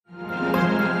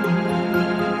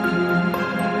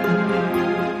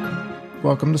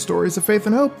Welcome to Stories of Faith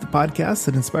and Hope, the podcast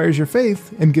that inspires your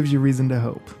faith and gives you reason to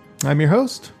hope. I'm your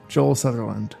host, Joel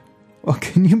Sutherland. Well,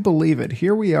 can you believe it?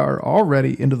 Here we are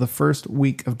already into the first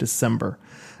week of December.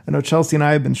 I know Chelsea and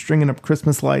I have been stringing up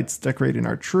Christmas lights, decorating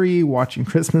our tree, watching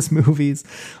Christmas movies,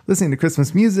 listening to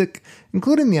Christmas music,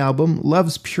 including the album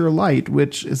Love's Pure Light,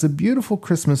 which is a beautiful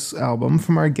Christmas album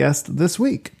from our guest this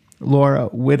week, Laura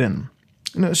Whiddon.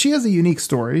 Now, she has a unique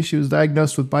story. She was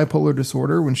diagnosed with bipolar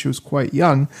disorder when she was quite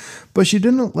young, but she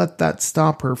didn't let that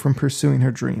stop her from pursuing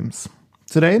her dreams.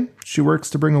 Today, she works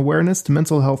to bring awareness to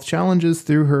mental health challenges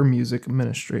through her music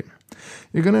ministry.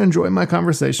 You're going to enjoy my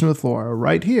conversation with Laura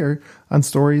right here on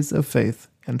Stories of Faith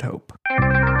and Hope.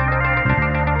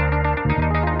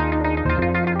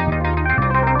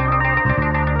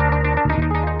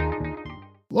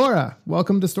 Laura,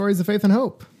 welcome to Stories of Faith and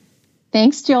Hope.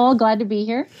 Thanks, Joel. Glad to be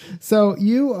here. So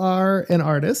you are an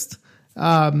artist.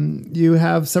 You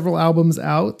have several albums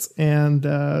out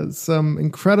and some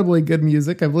incredibly good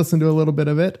music. I've listened to a little bit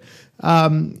of it.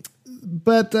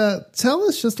 But tell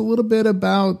us just a little bit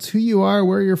about who you are,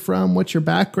 where you're from, what's your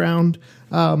background,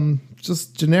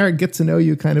 just generic get to know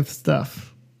you kind of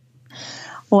stuff.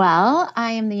 Well,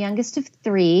 I am the youngest of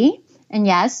three. And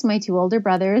yes, my two older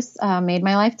brothers made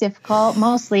my life difficult,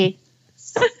 mostly.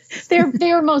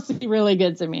 They were mostly really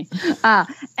good to me.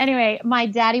 Anyway, my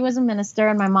daddy was a minister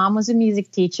and my mom was a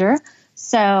music teacher.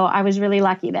 So I was really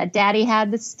lucky that daddy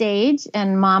had the stage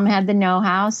and mom had the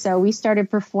know-how. So we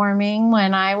started performing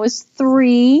when I was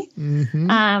 3.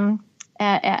 Mm-hmm.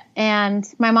 And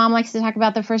my mom likes to talk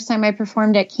about the first time I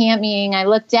performed at camp meeting. I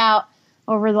looked out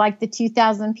over like the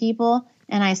 2,000 people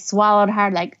and I swallowed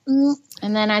hard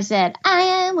and then I said, I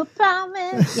am a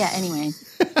promise. Yeah, anyway.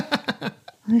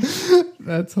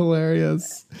 That's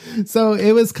hilarious. So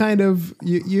it was kind of,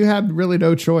 you had really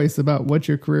no choice about what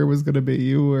your career was going to be.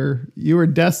 You were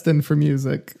destined for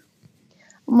music.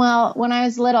 Well, when I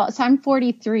was little, so I'm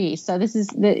 43. So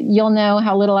you'll know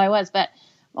how little I was. But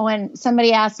when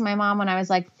somebody asked my mom when I was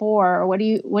like 4, what do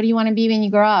you want to be when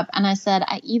you grow up? And I said,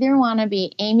 I either want to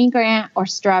be Amy Grant or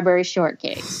Strawberry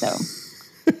Shortcake. So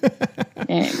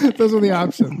anyway. Those were the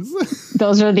options.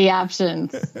 Those are the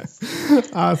options.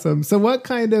 Awesome. So what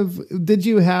did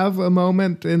you have a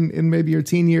moment in maybe your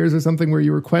teen years or something where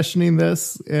you were questioning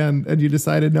this and you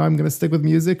decided, no, I'm going to stick with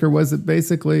music? Or was it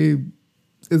basically,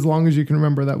 as long as you can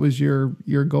remember, that was your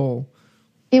goal?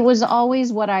 It was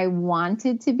always what I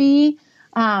wanted to be.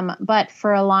 But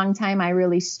for a long time, I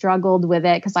really struggled with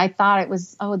it because I thought it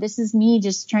was, this is me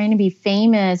just trying to be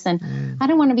famous. And I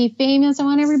don't want to be famous. I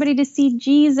want everybody to see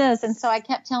Jesus. And so I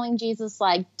kept telling Jesus,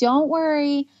 don't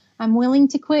worry, I'm willing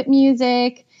to quit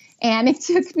music. And it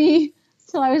took me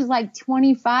till I was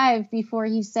 25 before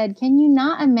he said, can you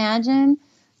not imagine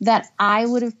that I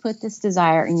would have put this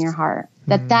desire in your heart,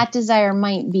 that desire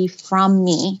might be from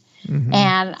me? Mm-hmm.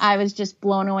 And I was just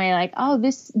blown away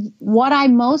what I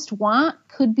most want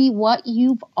could be what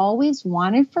you've always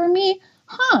wanted for me.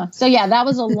 So yeah, that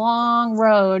was a long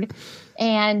road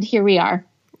and here we are.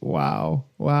 Wow.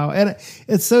 And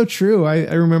it's so true.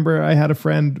 I remember I had a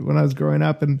friend when I was growing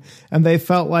up and they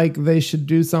felt like they should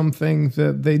do something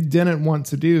that they didn't want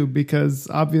to do because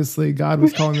obviously God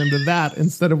was calling them to that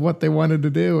instead of what they wanted to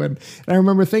do. And I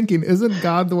remember thinking, isn't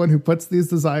God the one who puts these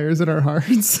desires in our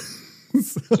hearts?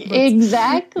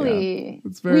 Exactly.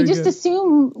 Yeah, we just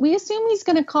assume he's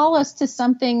going to call us to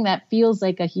something that feels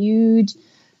like a huge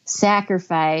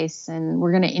sacrifice and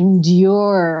we're going to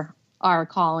endure our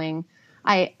calling.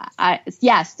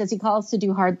 Yes. Does he call us to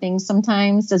do hard things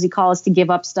sometimes? Does he call us to give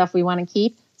up stuff we want to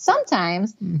keep?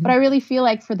 Sometimes, but I really feel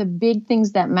like for the big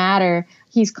things that matter,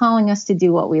 he's calling us to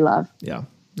do what we love. Yeah,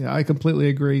 I completely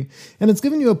agree. And it's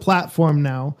given you a platform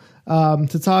now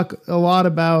to talk a lot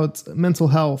about mental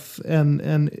health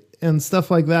and stuff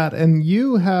like that. And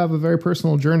you have a very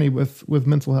personal journey with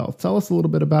mental health. Tell us a little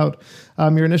bit about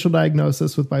your initial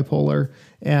diagnosis with bipolar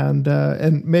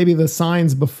and maybe the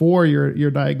signs before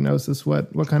your diagnosis.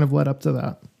 What kind of led up to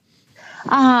that?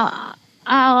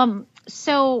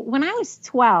 So when I was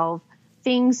 12,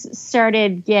 things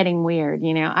started getting weird.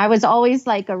 I was always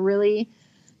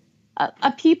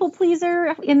a people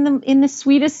pleaser in the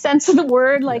sweetest sense of the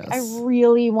word. Yes. I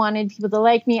really wanted people to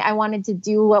like me. I wanted to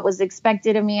do what was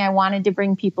expected of me. I wanted to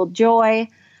bring people joy.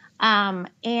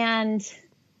 And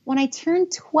when I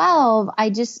turned 12, I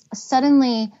just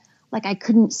suddenly, I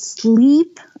couldn't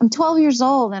sleep. I'm 12 years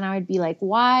old and I would be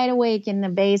wide awake in the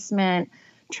basement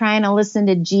trying to listen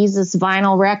to Jesus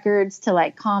vinyl records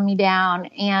to calm me down.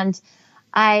 And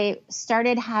I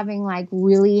started having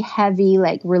really heavy,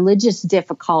 religious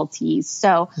difficulties.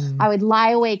 So I would lie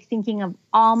awake thinking of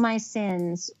all my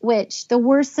sins, which the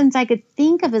worst sins I could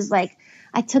think of is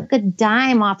I took a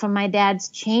dime off of my dad's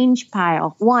change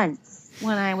pile once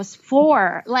when I was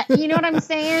 4. Like, you know what I'm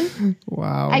saying?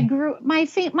 Wow. I grew,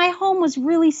 my home was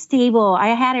really stable. I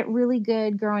had it really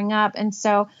good growing up. And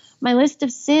so my list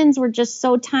of sins were just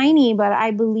so tiny, but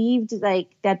I believed like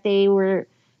that they were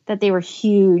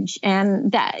huge.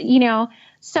 And that, you know,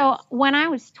 so when I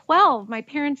was 12, my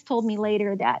parents told me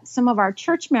later that some of our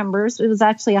church members, it was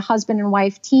actually a husband and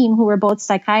wife team who were both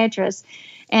psychiatrists.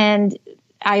 And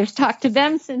I've talked to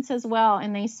them since as well.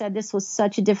 And they said this was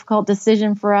such a difficult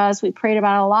decision for us. We prayed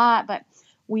about it a lot, but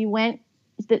we went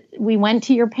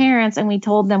to your parents and we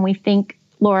told them we think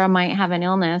Laura might have an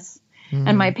illness.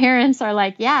 And my parents are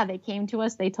like, yeah, they came to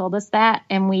us. They told us that.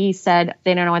 And we said,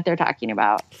 they don't know what they're talking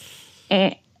about.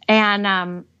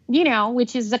 And you know,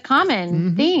 which is a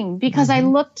common thing because I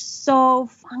looked so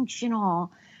functional.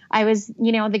 I was,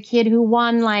 you know, the kid who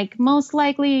won like most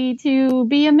likely to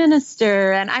be a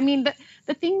minister. And I mean,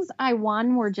 the things I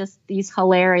won were just these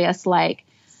hilarious, like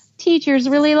teachers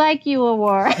really like you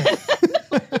award.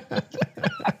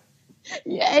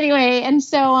 Yeah, anyway. And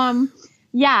so,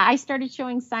 yeah, I started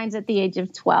showing signs at the age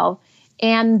of 12.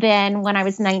 And then when I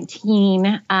was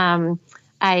 19,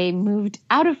 I moved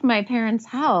out of my parents'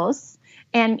 house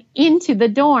and into the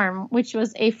dorm, which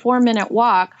was a 4-minute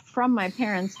walk from my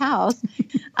parents' house.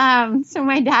 So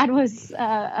my dad was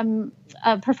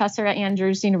a professor at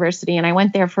Andrews University, and I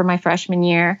went there for my freshman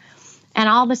year. And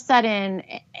all of a sudden,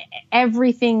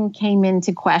 everything came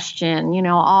into question, you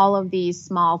know, all of these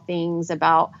small things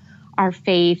about our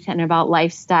faith and about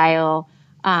lifestyle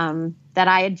that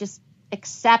I had just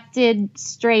accepted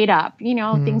straight up, you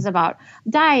know, things about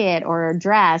diet or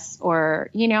dress or,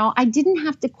 you know, I didn't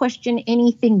have to question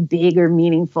anything big or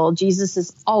meaningful. Jesus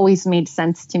has always made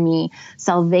sense to me.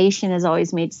 Salvation has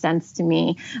always made sense to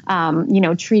me. You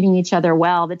know, treating each other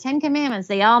well, the 10 Commandments,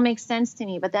 they all make sense to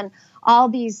me. But then all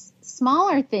these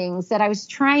smaller things that I was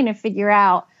trying to figure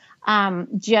out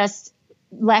just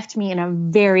left me in a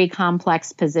very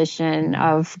complex position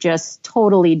of just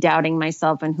totally doubting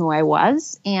myself and who I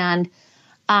was. And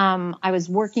I was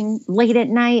working late at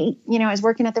night. You know, I was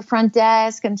working at the front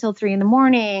desk until 3 a.m.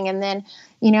 And then,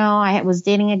 you know, I was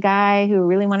dating a guy who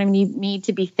really wanted me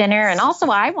to be thinner. And also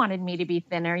I wanted me to be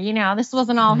thinner. You know, this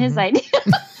wasn't all his idea.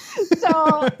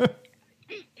 So,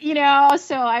 you know,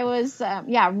 so I was,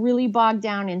 really bogged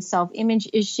down in self-image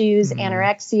issues,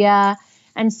 anorexia.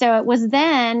 And so it was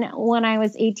then when I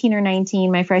was 18 or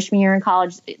 19, my freshman year in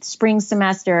college, spring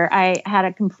semester, I had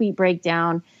a complete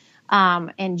breakdown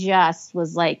and just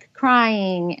was like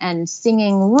crying and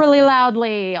singing really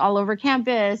loudly all over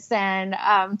campus. And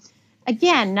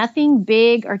again, nothing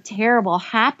big or terrible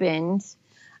happened,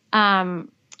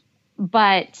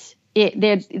 but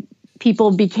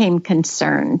people became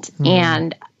concerned.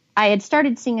 And I had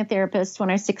started seeing a therapist when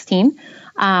I was 16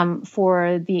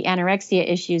 for the anorexia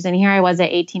issues. And here I was at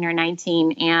 18 or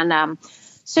 19. And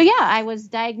so, yeah, I was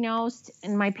diagnosed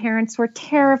and my parents were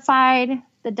terrified.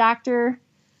 The doctor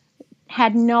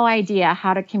had no idea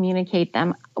how to communicate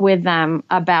with them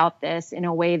about this in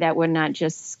a way that would not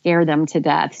just scare them to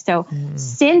death. So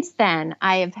since then,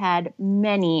 I have had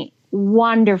many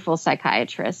wonderful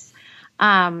psychiatrists.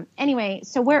 Anyway,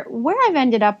 so where I've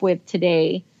ended up with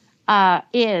today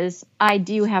is I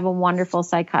do have a wonderful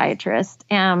psychiatrist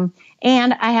and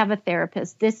I have a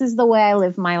therapist. This is the way I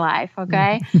live my life.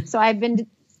 Okay. So I've been,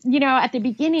 you know, at the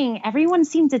beginning, everyone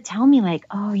seemed to tell me like,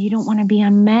 oh, you don't want to be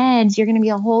on meds. You're going to be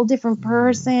a whole different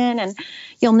person and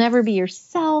you'll never be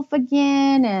yourself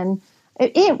again. And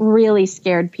it really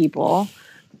scared people.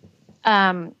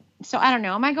 So I don't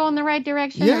know. Am I going the right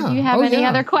direction? Yeah. Or do you have any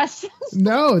other questions?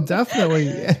 No, definitely.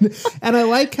 And I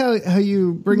like how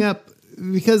you bring up,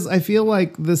 because I feel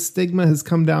like the stigma has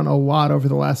come down a lot over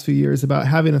the last few years about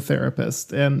having a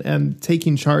therapist and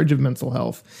taking charge of mental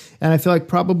health. And I feel like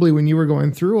probably when you were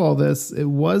going through all this, it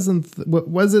wasn't,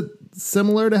 was it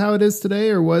similar to how it is today,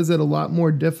 or was it a lot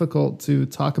more difficult to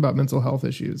talk about mental health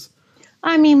issues?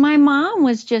 I mean, my mom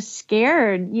was just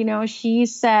scared. You know, she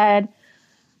said,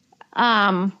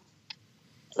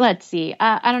 let's see,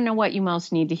 I don't know what you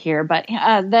most need to hear, but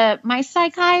my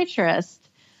psychiatrist,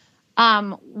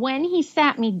 when he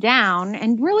sat me down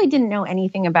and really didn't know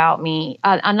anything about me,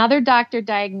 another doctor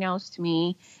diagnosed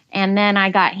me, and then I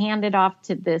got handed off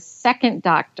to this second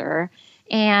doctor,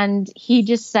 and he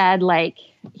just said, like,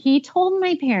 he told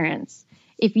my parents,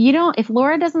 if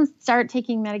Laura doesn't start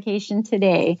taking medication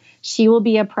today, she will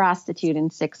be a prostitute in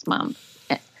 6 months.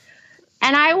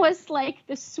 And I was like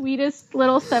the sweetest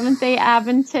little Seventh-day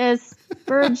Adventist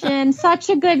virgin,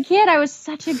 such a good kid. I was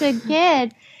such a good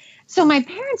kid. So my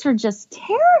parents were just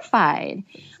terrified.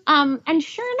 And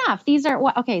sure enough, these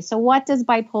are okay. So what does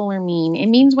bipolar mean? It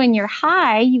means when you're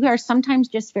high, you are sometimes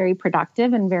just very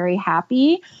productive and very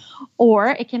happy, or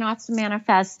it can also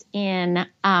manifest in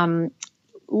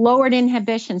lowered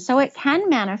inhibition. So it can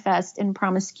manifest in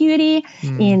promiscuity,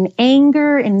 in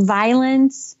anger, in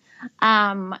violence,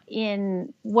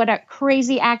 in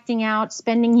crazy acting out,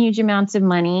 spending huge amounts of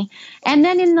money. And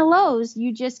then in the lows,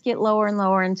 you just get lower and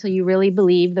lower until you really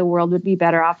believe the world would be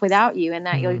better off without you, and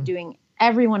that you're doing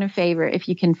everyone a favor if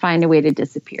you can find a way to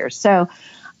disappear. So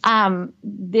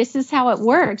this is how it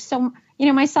works. So,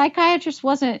 my psychiatrist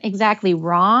wasn't exactly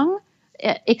wrong,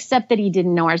 except that he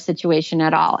didn't know our situation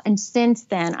at all. And since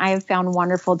then, I have found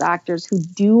wonderful doctors who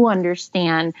do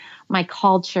understand my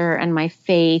culture and my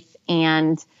faith,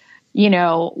 and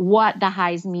what the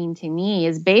highs mean to me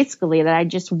is basically that I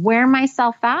just wear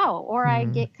myself out, or I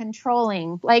get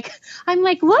controlling. I'm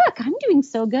like, look, I'm doing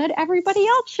so good. Everybody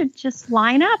else should just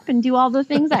line up and do all the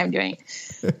things I'm doing.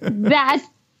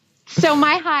 So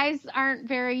my highs aren't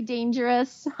very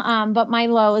dangerous, but my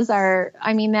lows are.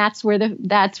 I mean, that's where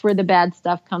the bad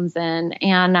stuff comes in.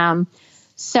 And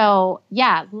so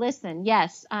yeah, listen,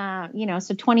 yes,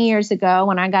 so 20 years ago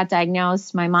when I got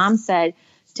diagnosed, my mom said,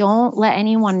 "Don't let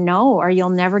anyone know, or you'll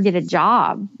never get a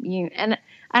job." And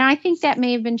I think that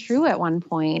may have been true at one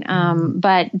point,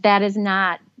 but that has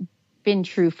not been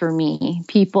true for me.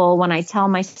 People, when I tell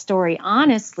my story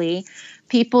honestly,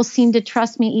 people seem to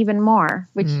trust me even more,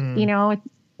 which,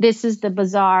 this is the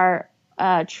bizarre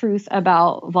truth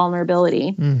about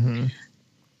vulnerability. Mm-hmm.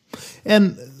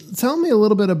 And tell me a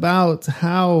little bit about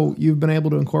how you've been able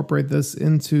to incorporate this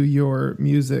into your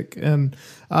music. And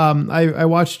I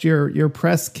watched your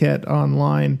press kit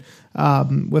online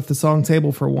with the song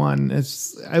Table for One.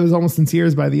 I was almost in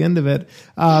tears by the end of it.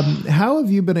 How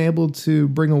have you been able to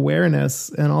bring awareness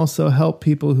and also help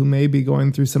people who may be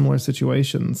going through similar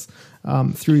situations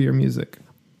through your music?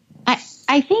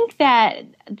 I think that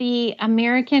the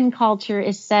American culture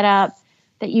is set up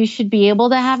that you should be able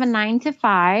to have a 9 to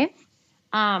 5,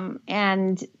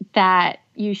 and that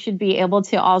you should be able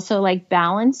to also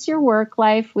balance your work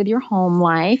life with your home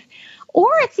life. Or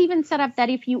it's even set up that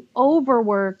if you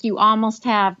overwork, you almost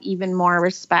have even more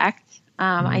respect.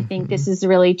 I think this is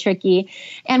really tricky.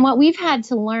 And what we've had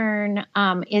to learn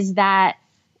is that,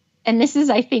 and this is,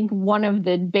 I think, one of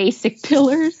the basic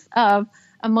pillars of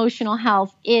emotional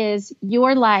health, is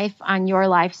your life on your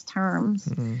life's terms.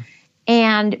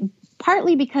 And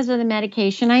partly because of the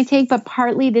medication I take, but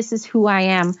partly this is who I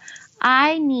am.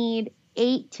 I need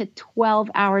 8 to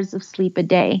 12 hours of sleep a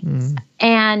day.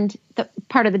 And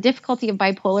part of the difficulty of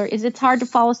bipolar is it's hard to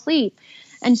fall asleep.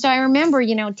 And so I remember,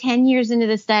 10 years into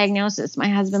this diagnosis, my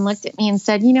husband looked at me and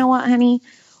said, "You know what, honey,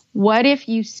 what if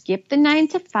you skip the 9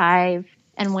 to 5,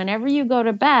 and whenever you go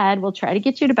to bed, we'll try to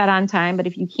get you to bed on time. But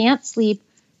if you can't sleep,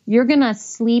 you're going to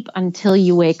sleep until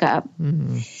you wake up."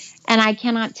 And I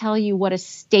cannot tell you what a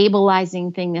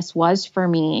stabilizing thing this was for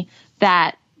me,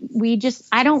 that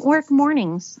I don't work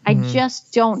mornings. I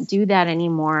just don't do that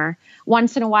anymore.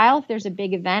 Once in a while, if there's a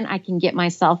big event, I can get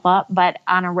myself up, but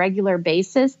on a regular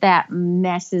basis, that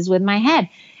messes with my head.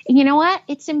 And you know what?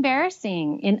 It's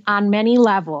embarrassing on many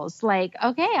levels. Okay,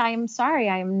 I am sorry.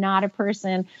 I am not a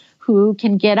person who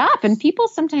can get up. And people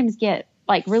sometimes get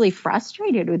really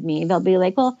frustrated with me. They'll be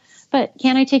like, "Well, but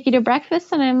can I take you to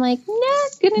breakfast?" And I'm like, "No,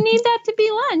 it's going to need that to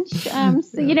be lunch."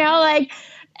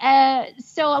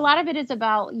 So a lot of it is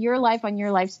about your life on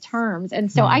your life's terms.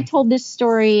 And so I told this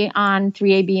story on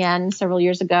 3ABN several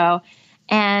years ago,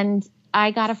 and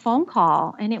I got a phone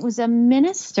call, and it was a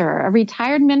minister, a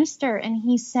retired minister. And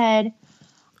he said,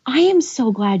 "I am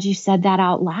so glad you said that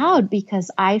out loud, because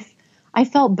I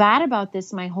felt bad about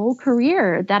this my whole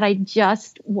career, that I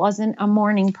just wasn't a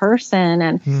morning person."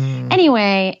 And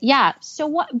anyway, yeah.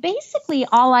 So basically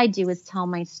all I do is tell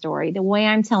my story the way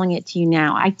I'm telling it to you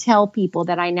now. I tell people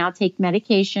that I now take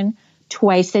medication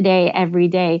twice a day, every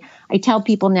day. I tell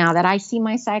people now that I see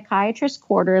my psychiatrist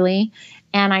quarterly,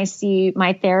 and I see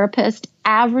my therapist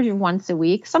average once a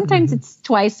week. Sometimes it's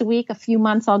twice a week. A few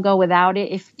months I'll go without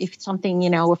it if something,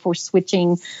 if we're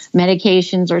switching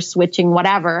medications or switching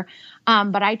whatever.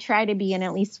 But I try to be in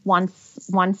at least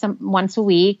once a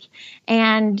week.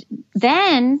 And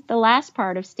then the last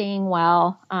part of staying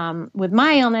well with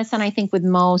my illness, and I think with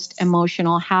most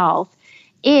emotional health,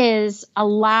 is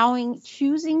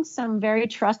choosing some very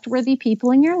trustworthy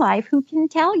people in your life who can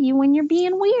tell you when you're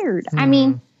being weird. I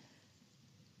mean,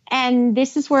 and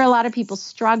this is where a lot of people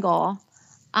struggle.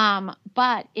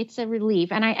 But it's a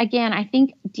relief. And I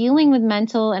think dealing with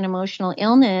mental and emotional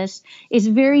illness is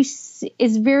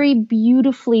very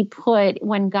beautifully put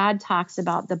when God talks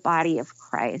about the body of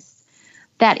Christ.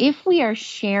 That if we are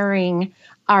sharing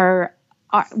our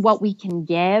what we can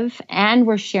give, and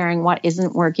we're sharing what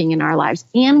isn't working in our lives,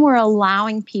 and we're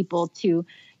allowing people to,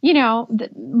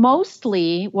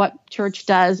 mostly what church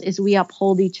does is we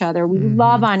uphold each other. We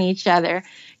love on each other,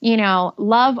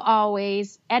 love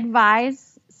always,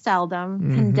 advise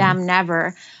seldom, condemn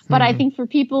never. But I think for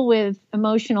people with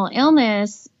emotional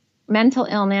illness, mental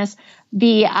illness,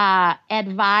 the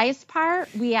advise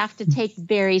part, we have to take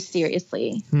very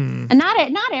seriously. And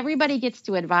not everybody gets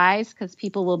to advise, because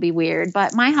people will be weird.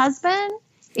 But my husband,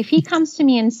 if he comes to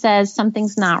me and says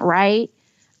something's not right,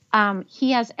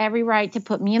 he has every right to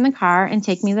put me in the car and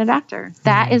take me to the doctor.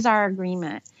 That is our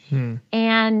agreement.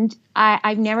 And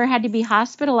I've never had to be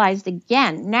hospitalized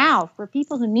again. Now, for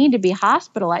people who need to be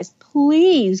hospitalized,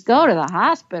 please go to the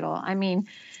hospital. I mean,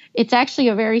 it's actually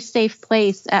a very safe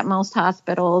place at most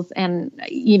hospitals. And,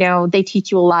 they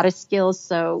teach you a lot of skills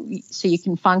so you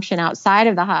can function outside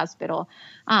of the hospital.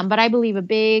 But I believe a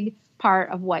big part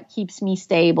of what keeps me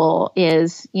stable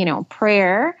is,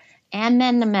 prayer, and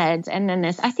then the meds, and then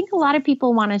this. I think a lot of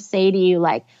people want to say to you,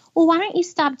 like, well, why don't you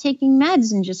stop taking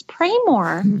meds and just pray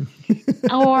more?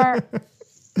 Or,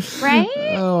 right?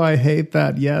 Oh, I hate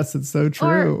that. Yes, it's so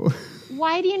true. Or,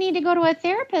 why do you need to go to a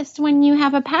therapist when you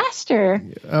have a pastor?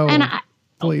 Oh, and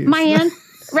please.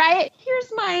 Right?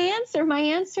 Here's my answer. My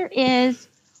answer is,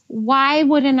 why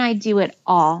wouldn't I do it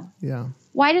all? Yeah.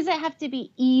 Why does it have to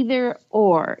be either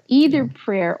or,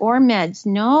 prayer or meds?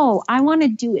 No, I want to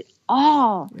do it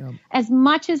all as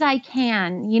much as I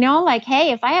can. Like,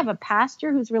 hey, if I have a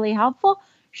pastor who's really helpful,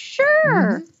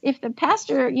 sure. If the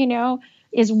pastor,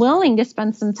 is willing to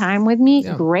spend some time with me,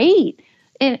 great.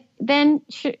 Then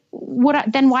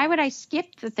why would I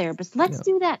skip the therapist? Let's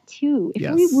do that too.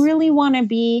 If we really want to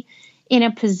be in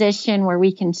a position where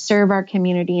we can serve our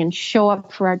community and show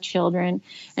up for our children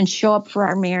and show up for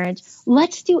our marriage,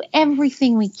 let's do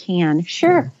everything we can.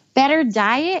 Sure. Better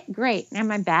diet? Great. Am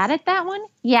I bad at that one?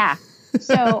 Yeah.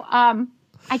 So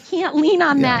I can't lean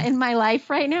on that in my life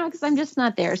right now because I'm just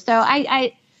not there. So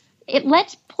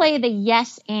let's play the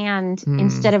yes and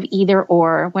instead of either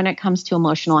or when it comes to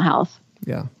emotional health.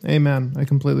 Yeah. Amen. I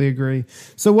completely agree.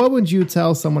 So what would you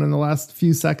tell someone in the last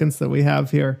few seconds that we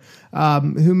have here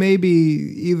who may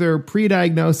be either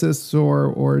pre-diagnosis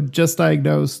or just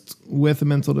diagnosed with a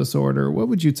mental disorder? What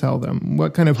would you tell them?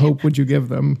 What kind of hope would you give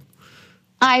them?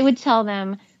 I would tell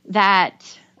them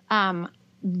that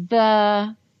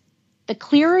the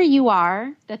clearer you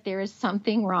are that there is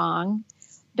something wrong,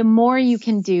 the more you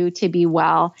can do to be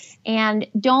well. And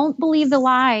don't believe the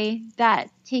lie that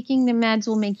taking the meds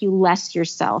will make you less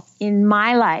yourself. In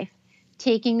my life,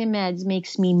 taking the meds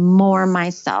makes me more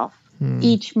myself.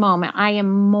 Each moment, I am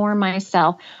more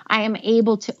myself. I am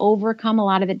able to overcome a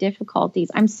lot of the difficulties.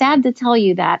 I'm sad to tell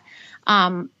you that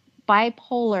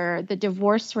bipolar, the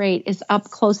divorce rate is up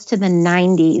close to the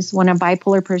 90s when a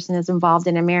bipolar person is involved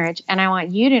in a marriage. And I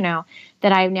want you to know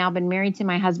that I've now been married to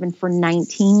my husband for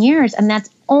 19 years. And that's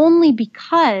only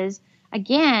because,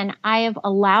 again, I have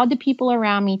allowed the people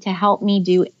around me to help me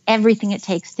do everything it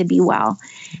takes to be well.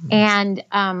 And,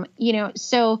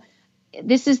 so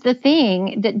this is the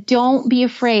thing, that don't be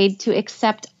afraid to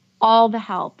accept all the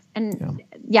help. And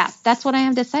that's what I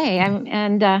have to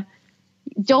say.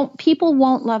 People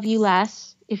won't love you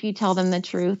less if you tell them the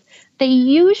truth. They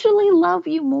usually love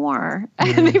you more.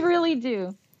 They really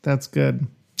do. That's good.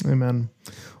 Amen.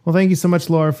 Well, thank you so much,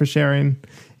 Laura, for sharing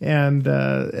and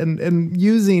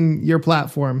using your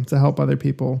platform to help other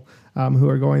people who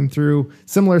are going through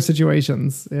similar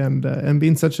situations and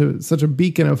being such a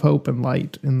beacon of hope and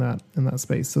light in that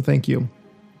space. So thank you.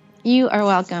 You are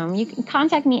welcome. You can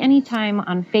contact me anytime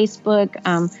on Facebook.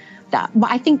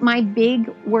 I think my big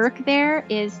work there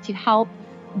is to help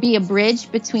be a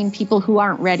bridge between people who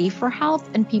aren't ready for help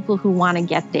and people who want to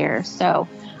get there. So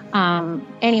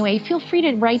anyway, feel free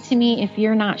to write to me if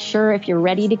you're not sure if you're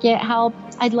ready to get help.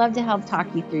 I'd love to help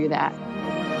talk you through that.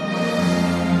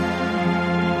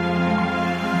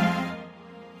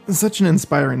 It's such an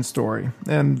inspiring story,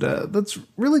 and that's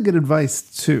really good advice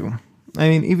too. I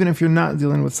mean, even if you're not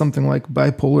dealing with something like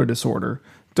bipolar disorder,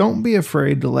 don't be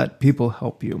afraid to let people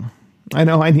help you. I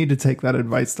know I need to take that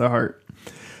advice to heart.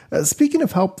 Speaking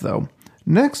of help, though,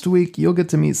 next week you'll get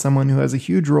to meet someone who has a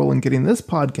huge role in getting this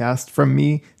podcast from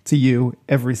me to you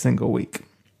every single week.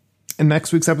 In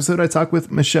next week's episode, I talk with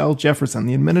Michelle Jefferson,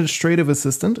 the administrative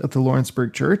assistant at the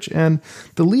Lawrenceburg Church and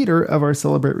the leader of our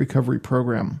Celebrate Recovery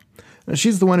program. Now,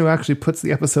 she's the one who actually puts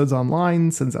the episodes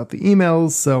online, sends out the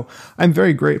emails, so I'm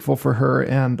very grateful for her,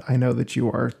 and I know that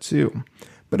you are too.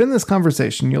 But in this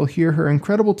conversation, you'll hear her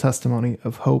incredible testimony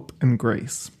of hope and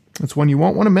grace. It's one you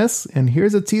won't want to miss, and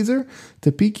here's a teaser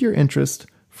to pique your interest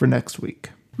for next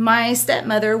week. my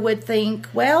stepmother would think,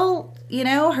 well, you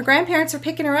know, her grandparents are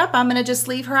picking her up. I'm going to just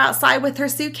leave her outside with her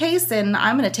suitcase and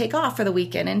I'm going to take off for the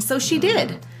weekend. And so she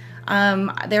did.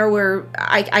 There were,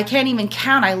 I can't even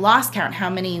count. I lost count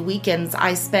how many weekends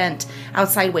I spent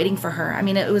outside waiting for her. I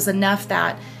mean, it was enough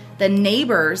that the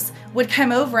neighbors would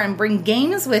come over and bring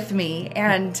games with me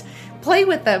and play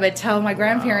with them until my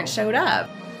grandparents showed up.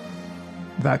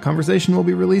 That conversation will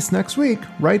be released next week,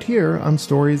 right here on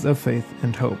Stories of Faith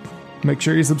and Hope. Make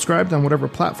sure you're subscribed on whatever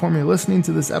platform you're listening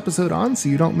to this episode on so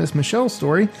you don't miss Michelle's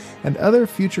story and other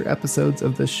future episodes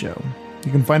of this show.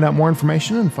 You can find out more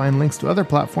information and find links to other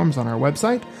platforms on our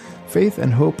website,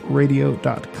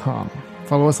 faithandhoperadio.com.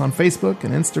 Follow us on Facebook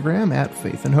and Instagram at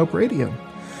Faith and Hope Radio.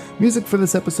 Music for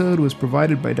this episode was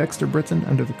provided by Dexter Britton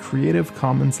under the Creative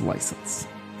Commons license.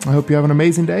 I hope you have an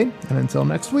amazing day, and until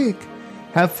next week,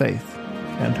 have faith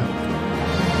and hope.